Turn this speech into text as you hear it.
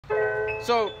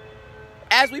So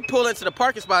as we pull into the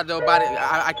parking spot, though,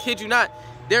 I kid you not,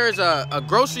 there is a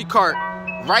grocery cart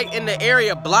right in the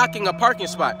area blocking a parking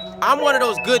spot. I'm one of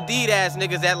those good deed ass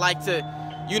niggas that like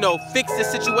to, you know, fix the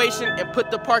situation and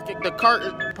put the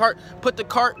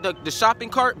shopping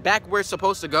cart back where it's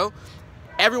supposed to go.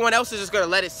 Everyone else is just gonna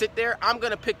let it sit there. I'm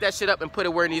gonna pick that shit up and put it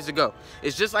where it needs to go.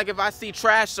 It's just like if I see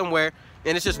trash somewhere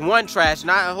and it's just one trash,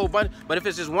 not a whole bunch, but if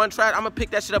it's just one trash, I'm gonna pick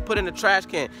that shit up, put it in the trash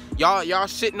can. Y'all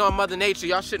shitting on Mother Nature,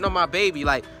 y'all shitting on my baby.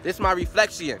 Like, this is my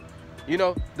reflection. You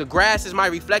know, the grass is my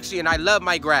reflection. I love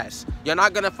my grass. You're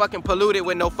not gonna fucking pollute it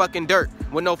with no fucking dirt,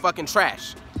 with no fucking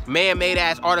trash. Man-made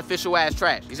ass, artificial ass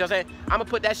trash. You see what I'm saying? I'm gonna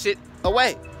put that shit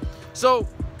away. So,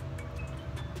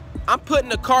 I'm putting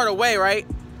the cart away, right?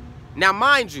 Now,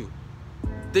 mind you,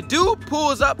 the dude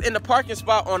pulls up in the parking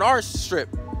spot on our strip.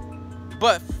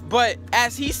 But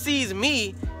as he sees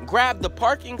me grab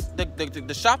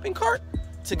the shopping cart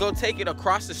to go take it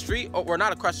across the street, or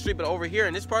not across the street, but over here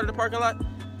in this part of the parking lot,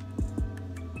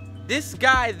 this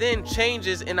guy then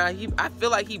changes, and I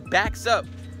feel like he backs up.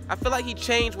 I feel like he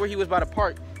changed where he was about to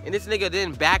park, and this nigga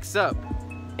then backs up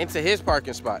into his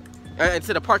parking spot,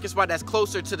 into the parking spot that's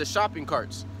closer to the shopping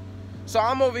carts. So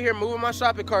I'm over here moving my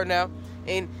shopping cart now,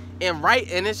 and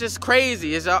it's just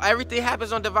crazy. Everything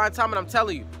happens on divine time, and I'm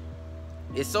telling you,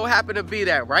 it so happened to be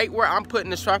that right where I'm putting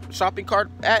the shopping cart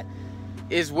at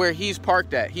is where he's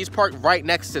parked at. He's parked right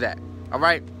next to that. All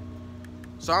right.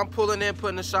 So I'm pulling in,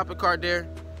 putting the shopping cart there.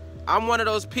 I'm one of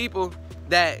those people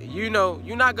that, you know,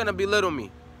 you're not gonna belittle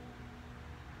me.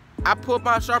 I pull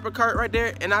my shopping cart right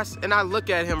there, and I look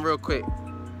at him real quick.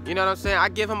 You know what I'm saying? I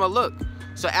give him a look.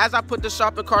 So as I put the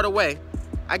shopping cart away,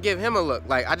 I give him a look.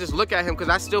 Like, I just look at him because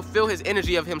I still feel his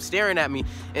energy of him staring at me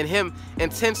and him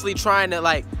intensely trying to,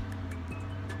 like,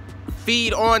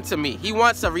 feed on to me. He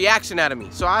wants a reaction out of me.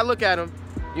 So I look at him,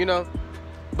 you know.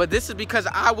 But this is because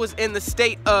I was in the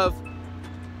state of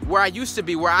where I used to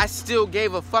be, where I still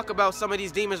gave a fuck about some of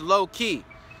these demons low key.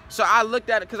 So I looked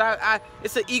at it because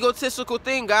it's an egotistical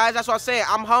thing, guys. That's what I'm saying.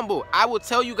 I'm humble. I will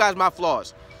tell you guys my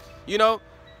flaws. You know,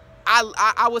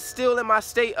 I was still in my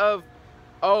state of,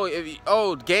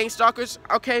 gang stalkers.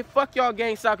 Okay, fuck y'all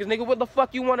gang stalkers, nigga. What the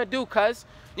fuck you want to do, cuz?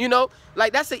 You know,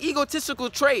 like, that's an egotistical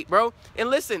trait, bro. And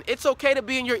listen, it's okay to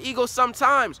be in your ego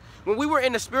sometimes. When we were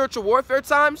in the spiritual warfare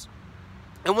times,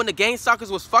 and when the gang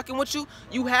stalkers was fucking with you,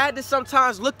 you had to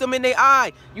sometimes look them in their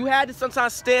eye. You had to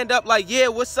sometimes stand up like, yeah,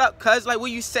 what's up, cuz? Like,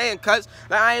 what you saying, cuz?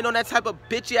 Like, I ain't on that type of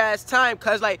bitchy ass time,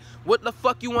 cuz. Like, what the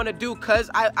fuck you want to do, cuz?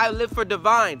 I live for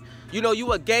divine. You know,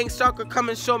 you a gang stalker, come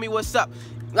and show me what's up.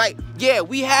 Like, yeah,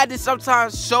 we had to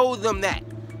sometimes show them that.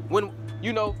 When,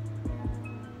 you know,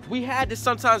 we had to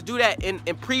sometimes do that in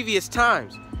previous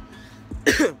times.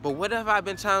 But what have I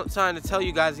been trying to tell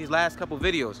you guys these last couple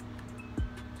videos?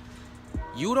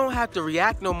 You don't have to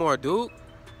react no more, dude.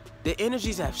 The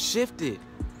energies have shifted.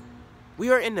 We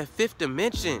are in the 5th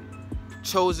dimension.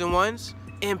 Chosen ones,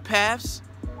 empaths,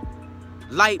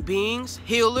 light beings,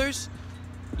 healers.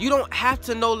 You don't have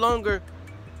to no longer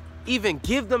even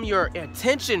give them your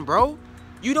attention, bro.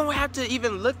 You don't have to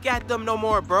even look at them no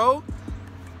more, bro.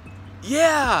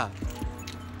 Yeah.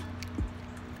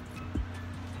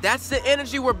 That's the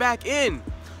energy we're back in.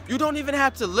 You don't even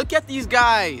have to look at these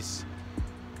guys.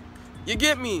 You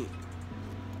get me?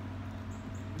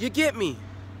 You get me?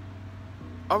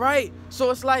 All right? So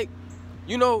it's like,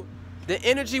 you know, the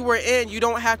energy we're in, you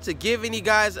don't have to give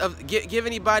give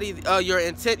anybody your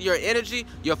intent, your energy,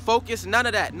 your focus, none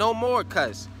of that. No more,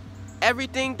 cuz.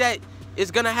 Everything that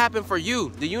is going to happen for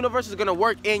you, the universe is going to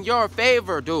work in your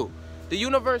favor, dude. The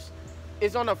universe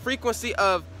is on a frequency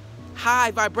of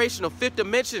high vibrational 5th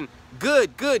dimension.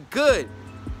 Good, good, good.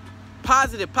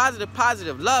 Positive, positive,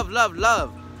 positive. Love, love,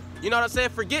 love. You know what I'm saying?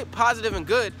 Forget positive and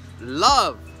good.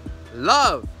 Love.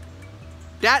 Love.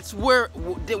 That's where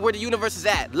the universe is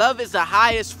at. Love is the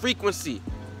highest frequency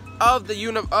of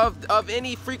the of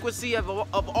any frequency of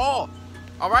all.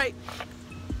 All right?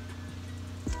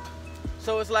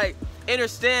 So it's like,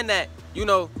 understand that, you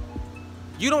know,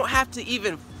 you don't have to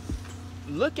even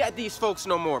look at these folks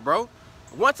no more, bro.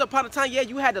 Once upon a time, yeah,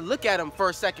 you had to look at them for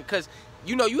a second because,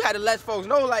 you know, you had to let folks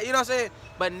know, like, you know what I'm saying?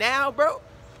 But now, bro,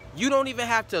 you don't even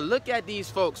have to look at these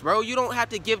folks, bro. You don't have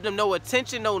to give them no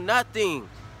attention, no nothing.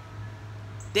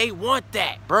 They want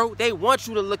that, bro. They want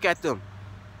you to look at them.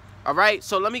 All right?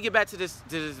 So let me get back to this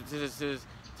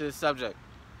subject.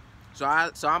 So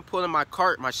I'm pulling my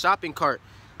cart, my shopping cart.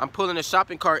 I'm pulling the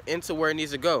shopping cart into where it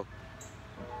needs to go.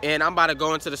 And I'm about to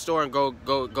go into the store and go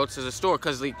to the store.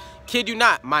 Because, like, kid you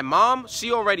not, my mom,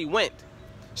 she already went.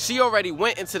 She already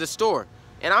went into the store.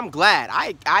 And I'm glad.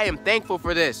 I am thankful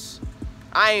for this.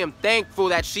 I am thankful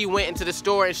that she went into the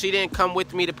store and she didn't come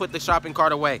with me to put the shopping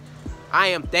cart away. I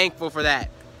am thankful for that.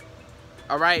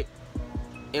 All right?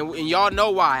 And y'all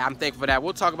know why I'm thankful for that.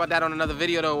 We'll talk about that on another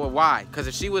video, though, why. Because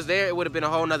if she was there, it would have been a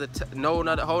whole nother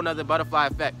butterfly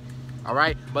effect. All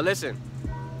right? But listen.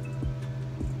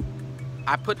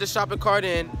 I put the shopping cart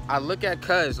in. I look at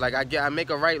Cuz. Like, I make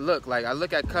a right look. Like, I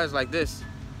look at Cuz like this.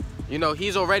 You know,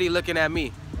 he's already looking at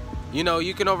me. You know,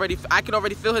 I can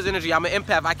already feel his energy. I'm an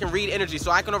empath. I can read energy.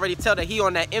 So I can already tell that he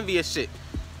on that envious shit.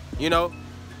 You know?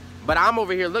 But I'm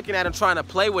over here looking at him, trying to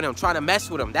play with him, trying to mess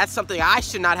with him. That's something I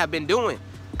should not have been doing.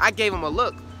 I gave him a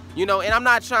look. You know, and I'm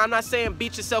not saying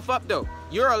beat yourself up, though.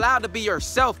 You're allowed to be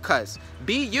yourself, Cuz.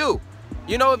 Be you.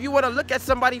 You know, if you want to look at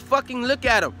somebody, fucking look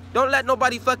at them. Don't let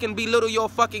nobody fucking belittle your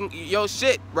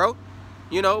shit, bro.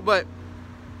 You know, but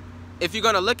if you're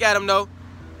going to look at them, though,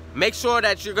 make sure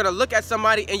that you're going to look at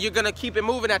somebody and you're going to keep it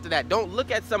moving after that. Don't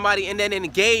look at somebody and then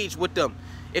engage with them.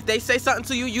 If they say something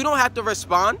to you, you don't have to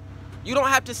respond. You don't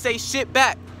have to say shit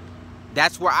back.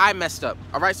 That's where I messed up.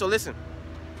 All right, so listen.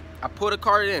 I put a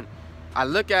cart in. I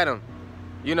look at him.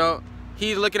 You know,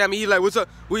 he's looking at me. He's like, what's up?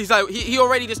 He's like, he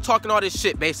already just talking all this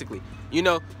shit, basically. You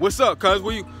know, what's up, cuz?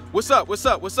 What's up?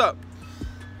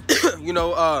 You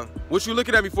know, what you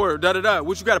looking at me for? Da-da-da.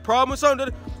 What, you got a problem with something?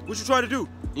 What you trying to do?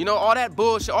 You know, all that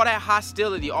bullshit, all that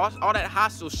hostility, all that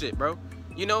hostile shit, bro.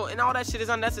 You know, and all that shit is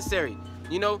unnecessary.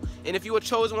 You know, and if you were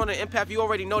chosen one, an empath, you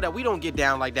already know that we don't get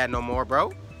down like that no more,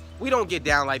 bro. We don't get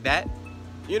down like that.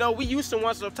 You know, we used to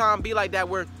once upon a time be like that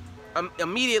where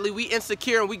immediately we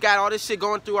insecure and we got all this shit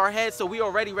going through our heads, so we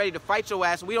already ready to fight your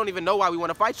ass and we don't even know why we want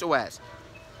to fight your ass.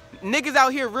 Niggas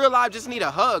out here real life just need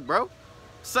a hug, bro.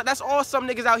 So that's all some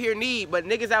niggas out here need, but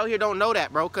niggas out here don't know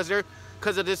that, bro, because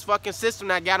of this fucking system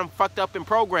that got them fucked up and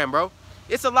programmed, bro.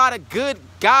 It's a lot of good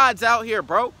gods out here,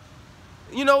 bro.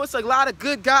 You know, it's a lot of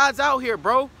good gods out here,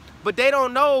 bro. But they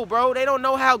don't know, bro. They don't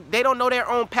know their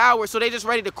own power, so they just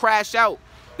ready to crash out.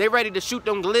 They ready to shoot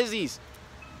them glizzies.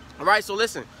 All right, so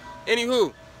listen.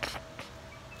 Anywho,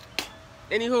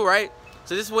 right?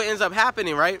 So this is what ends up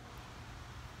happening, right?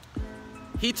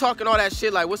 He talking all that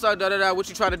shit like, what's up, da-da-da, what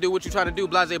you trying to do,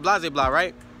 blase, blase, blah,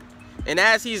 right? And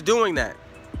as he's doing that,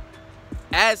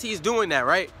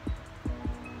 right?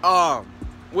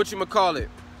 Whatchamacallit?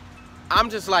 I'm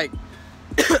just like,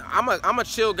 I'm a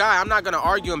chill guy. I'm not gonna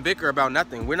argue and bicker about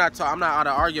nothing. I'm not out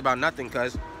to argue about nothing,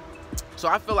 cuz. So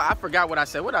I feel like I forgot what I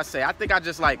said. What did I say? I think I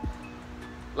just like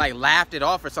laughed it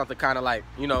off or something, kind of like,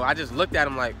 you know, I just looked at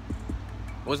him like,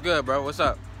 what's good, bro? What's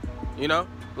up? You know?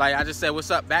 Like, I just said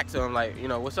what's up back to him, like, you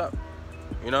know, what's up?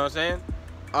 You know what I'm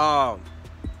saying?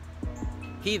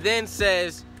 He then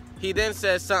says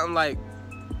something like,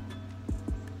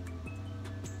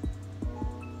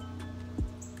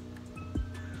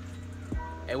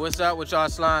 hey, what's up with y'all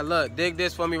slime? Look, dig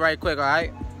this for me right quick, all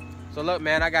right? So look,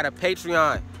 man, I got a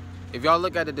Patreon. If y'all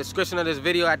look at the description of this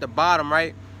video at the bottom,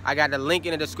 right? I got the link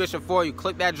in the description for you.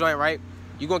 Click that joint, right?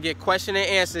 You're going to get question and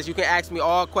answers. You can ask me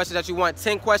all questions that you want.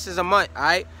 10 questions a month, all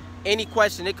right? Any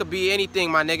question. It could be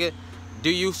anything, my nigga. Do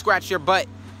you scratch your butt?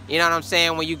 You know what I'm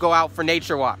saying? When you go out for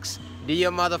nature walks. Do you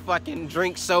motherfucking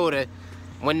drink soda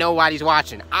when nobody's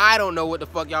watching? I don't know what the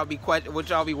fuck y'all be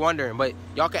wondering, but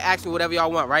y'all can ask me whatever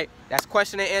y'all want, right? That's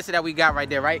question and answer that we got right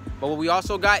there, right? But what we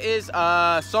also got is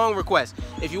song requests.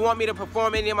 If you want me to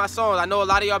perform any of my songs, I know a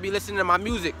lot of y'all be listening to my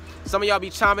music. Some of y'all be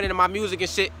chiming into my music and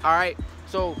shit, all right?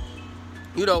 So,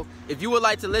 you know, if you would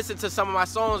like to listen to some of my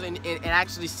songs and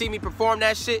actually see me perform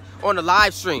that shit on the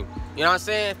live stream, you know what I'm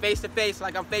saying? Face to face,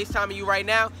 like I'm FaceTiming you right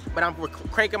now, but I'm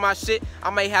cranking my shit. I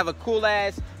may have a cool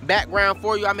ass background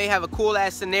for you. I may have a cool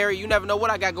ass scenario. You never know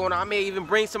what I got going on. I may even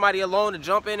bring somebody along to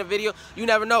jump in the video. You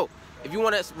never know. If you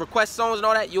want to request songs and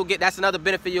all that, you'll get, that's another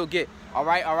benefit you'll get. All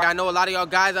right. I know a lot of y'all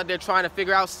guys out there trying to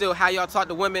figure out still how y'all talk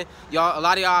to women. A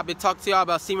lot of y'all, I've been talking to y'all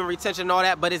about semen retention and all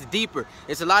that, but it's deeper.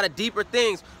 It's a lot of deeper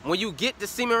things. When you get the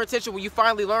semen retention, when you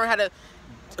finally learn how to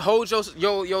hold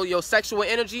your sexual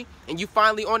energy, and you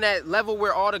finally on that level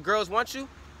where all the girls want you,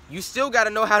 you still got to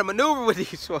know how to maneuver with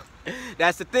these ones.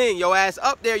 That's the thing. Your ass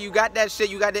up there, you got that shit,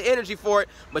 you got the energy for it,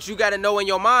 but you got to know in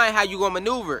your mind how you going to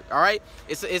maneuver it, all right?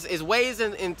 It's ways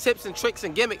and tips and tricks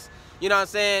and gimmicks. You know what I'm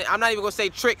saying? I'm not even going to say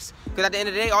tricks, because at the end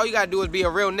of the day, all you got to do is be a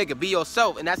real nigga, be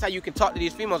yourself, and that's how you can talk to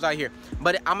these females out here.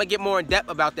 But I'm going to get more in depth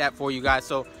about that for you guys,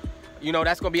 so, you know,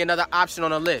 that's going to be another option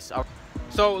on the list.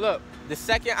 So, look, the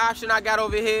second option I got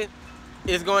over here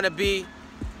is going to be,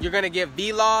 you're going to get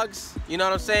vlogs, you know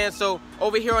what I'm saying? So,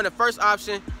 over here on the first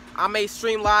option, I may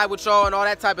stream live with y'all and all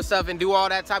that type of stuff and do all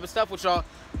that type of stuff with y'all,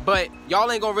 but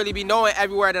y'all ain't going to really be knowing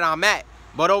everywhere that I'm at.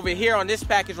 But over here on this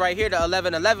package right here, the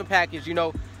 1111 package, you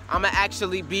know, I'm gonna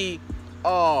actually be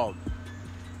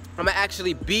I'm gonna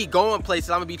actually be going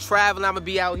places. I'm gonna be traveling. I'm gonna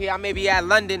be out here. I may be at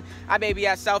London. I may be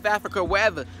at South Africa,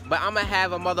 wherever. But I'm gonna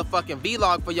have a motherfucking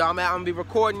vlog for y'all. I'm gonna be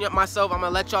recording it myself. I'm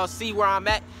gonna let y'all see where I'm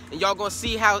at, and y'all gonna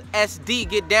see how SD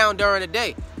get down during the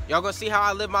day. Y'all gonna see how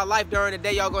I live my life during the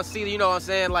day. Y'all gonna see, you know what I'm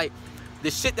saying, like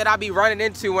the shit that I be running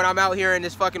into when I'm out here in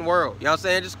this fucking world. You know what I'm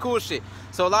saying? Just cool shit.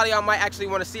 So a lot of y'all might actually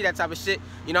want to see that type of shit.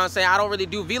 You know what I'm saying? I don't really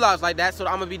do vlogs like that, so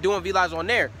I'm gonna be doing vlogs on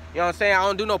there. You know what I'm saying? I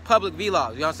don't do no public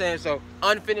vlogs. You know what I'm saying? So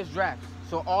unfinished drafts.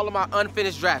 So all of my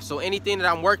unfinished drafts. So anything that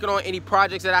I'm working on, any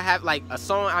projects that I have, like a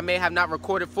song I may have not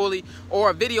recorded fully,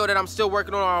 or a video that I'm still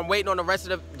working on, or I'm waiting on the rest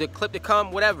of the clip to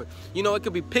come, whatever. You know, it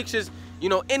could be pictures, you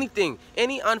know, anything.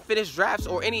 Any unfinished drafts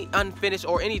or any unfinished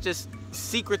or any just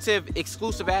secretive,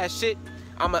 exclusive ass shit,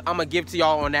 I'm gonna give to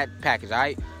y'all on that package, all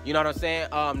right? You know what I'm saying?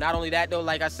 Not only that, though,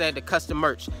 like I said, the custom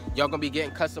merch. Y'all gonna be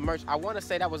getting custom merch. I want to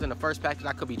say that was in the first package.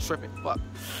 I could be tripping. Fuck.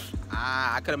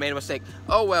 I could have made a mistake.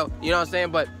 Oh, well, you know what I'm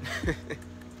saying? But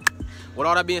with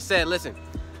all that being said, listen,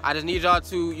 I just need y'all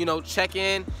to, you know, check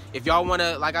in. If y'all want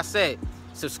to, like I said,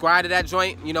 subscribe to that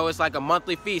joint. You know, it's like a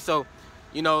monthly fee. So,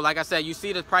 you know, like I said, you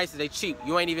see the prices, they cheap.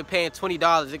 You ain't even paying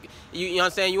 $20. You know what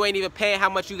I'm saying? You ain't even paying how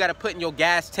much you got to put in your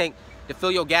gas tank to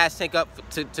fill your gas tank up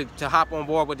to hop on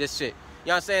board with this shit. You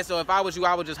know what I'm saying? So if I was you,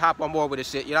 I would just hop on board with this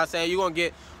shit. You know what I'm saying? You're going to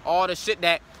get all the shit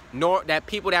that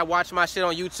people that watch my shit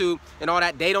on YouTube and all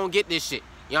that, they don't get this shit.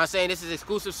 You know what I'm saying? This is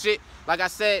exclusive shit, like I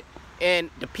said, and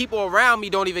the people around me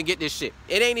don't even get this shit.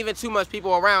 It ain't even too much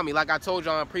people around me, like I told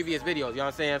y'all in previous videos. You know what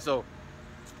I'm saying? So,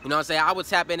 you know what I'm saying? I would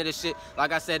tap into this shit.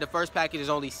 Like I said, the first package is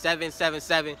only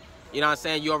 $777. You know what I'm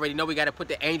saying? You already know we got to put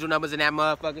the angel numbers in that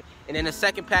motherfucker. And then the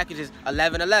second package is $1111.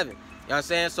 You know what I'm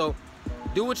saying? So,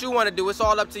 do what you want to do. It's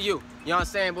all up to you. You know what I'm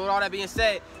saying? But with all that being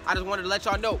said, I just wanted to let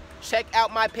y'all know. Check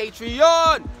out my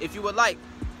Patreon if you would like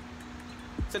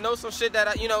to know some shit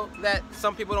that, you know, that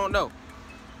some people don't know.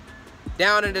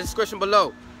 Down in the description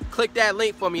below. Click that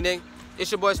link for me, nigga.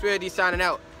 It's your boy SkrilaD signing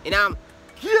out. And I'm...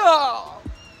 Yeah!